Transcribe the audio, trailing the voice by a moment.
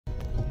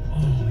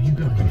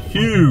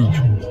Huge.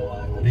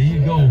 There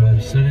you go.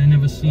 You said I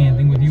never see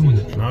anything with you in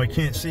the truck. No, I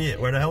can't see it.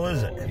 Where the hell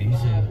is it?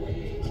 He's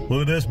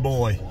Look at this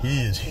boy.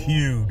 He is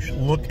huge.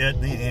 Look at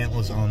the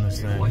antlers on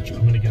this thing. Watch,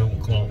 I'm gonna get out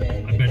and claw. I bet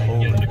I can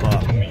get him to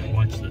come to me.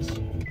 Watch this.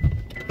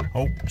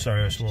 Oh,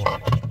 sorry, I swore.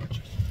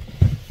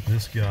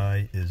 This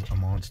guy is a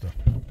monster.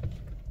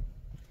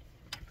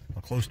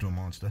 Well, close to a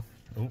monster.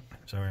 Oh,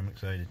 sorry, I'm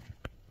excited.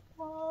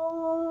 My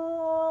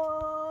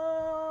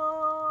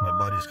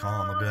buddy's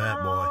calling. Look at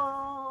that boy.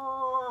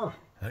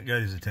 That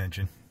got his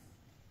attention.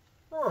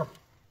 Watch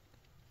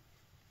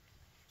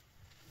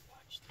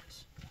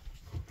this.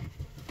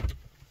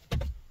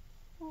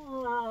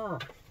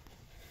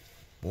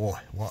 Boy,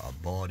 what a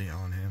body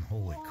on him.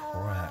 Holy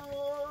crap.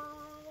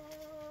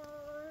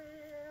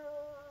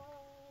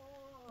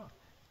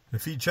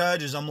 If he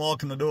charges, I'm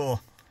locking the door.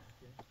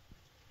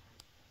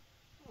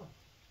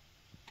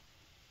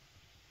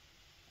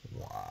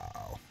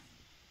 Wow.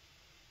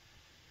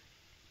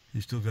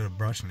 He's still got a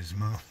brush in his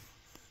mouth.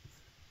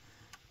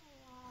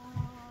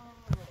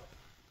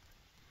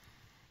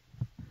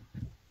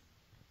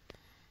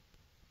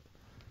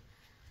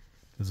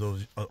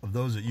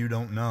 Those that you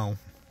don't know,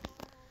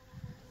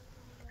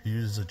 he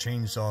uses a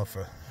chainsaw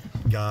for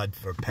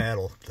a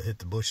paddle to hit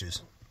the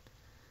bushes.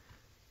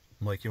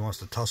 Like he wants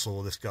to tussle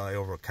with this guy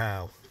over a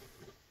cow.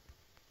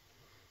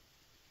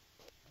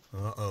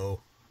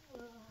 Uh-oh.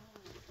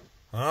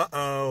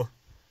 Uh-oh.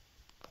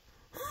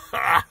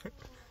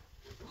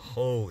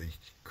 Holy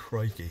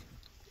crikey.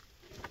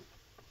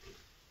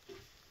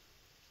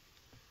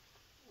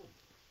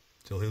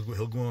 So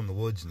he'll go in the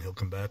woods and he'll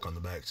come back on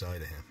the back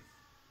side of him.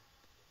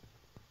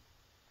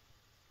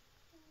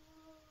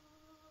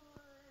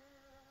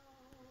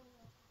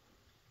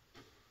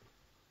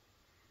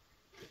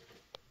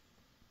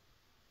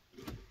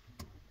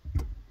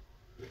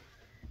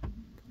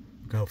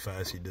 Look how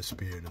fast he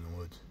disappeared in the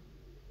woods.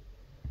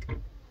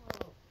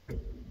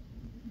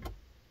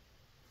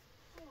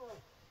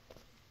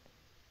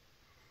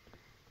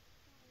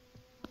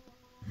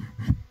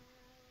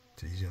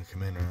 So he's gonna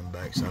come in around the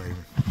back side.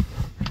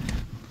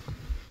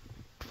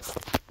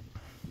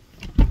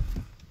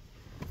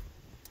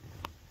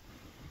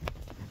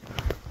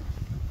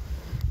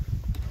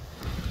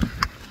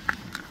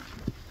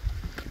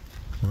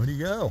 Where'd he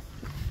go?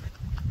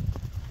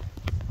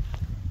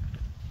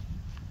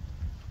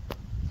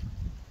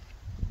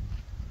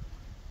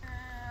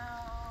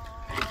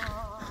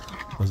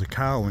 There's a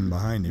cow in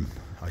behind him.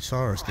 I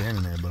saw her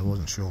standing there, but I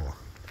wasn't sure.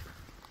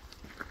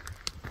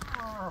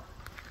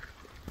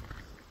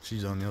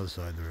 She's on the other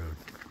side of the road.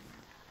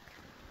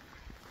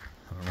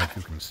 I don't know if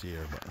you can see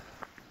her, but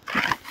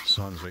the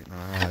sun's right in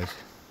her eyes.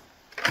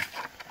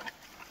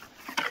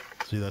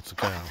 See, that's the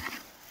cow.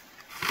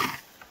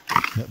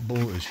 That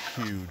bull is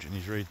huge, and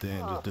he's right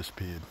there and just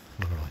disappeared,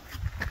 literally.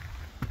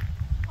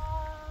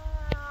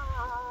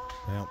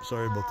 Yeah,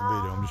 sorry about the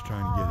video. I'm just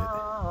trying to get it.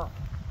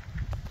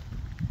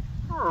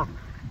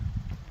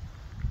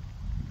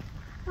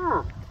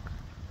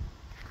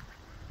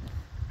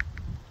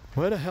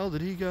 Where the hell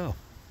did he go?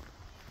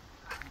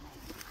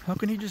 How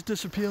can he just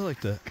disappear like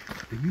that?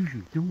 They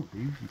usually don't. They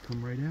usually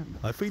come right at me.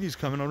 I think he's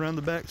coming around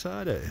the back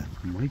side of you.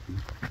 He might be.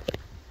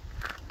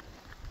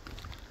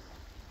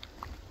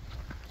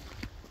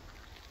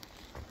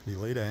 Did he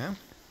lay down?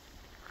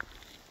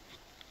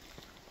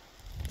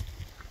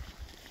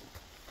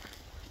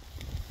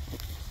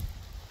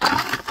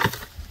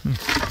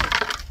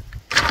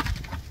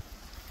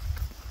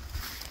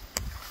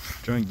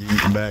 Try and get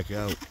him back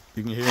out.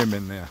 You can hear him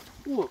in there.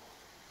 What?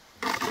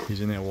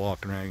 He's in there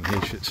walking around. You can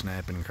hear shit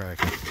snapping and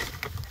cracking.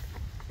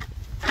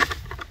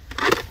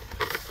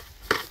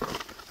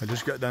 I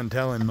just got done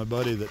telling my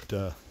buddy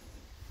that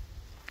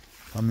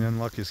I'm the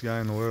unluckiest guy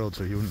in the world,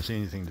 so he wouldn't see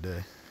anything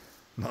today.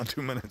 Not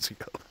 2 minutes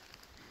ago.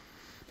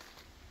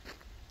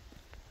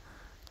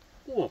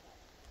 What?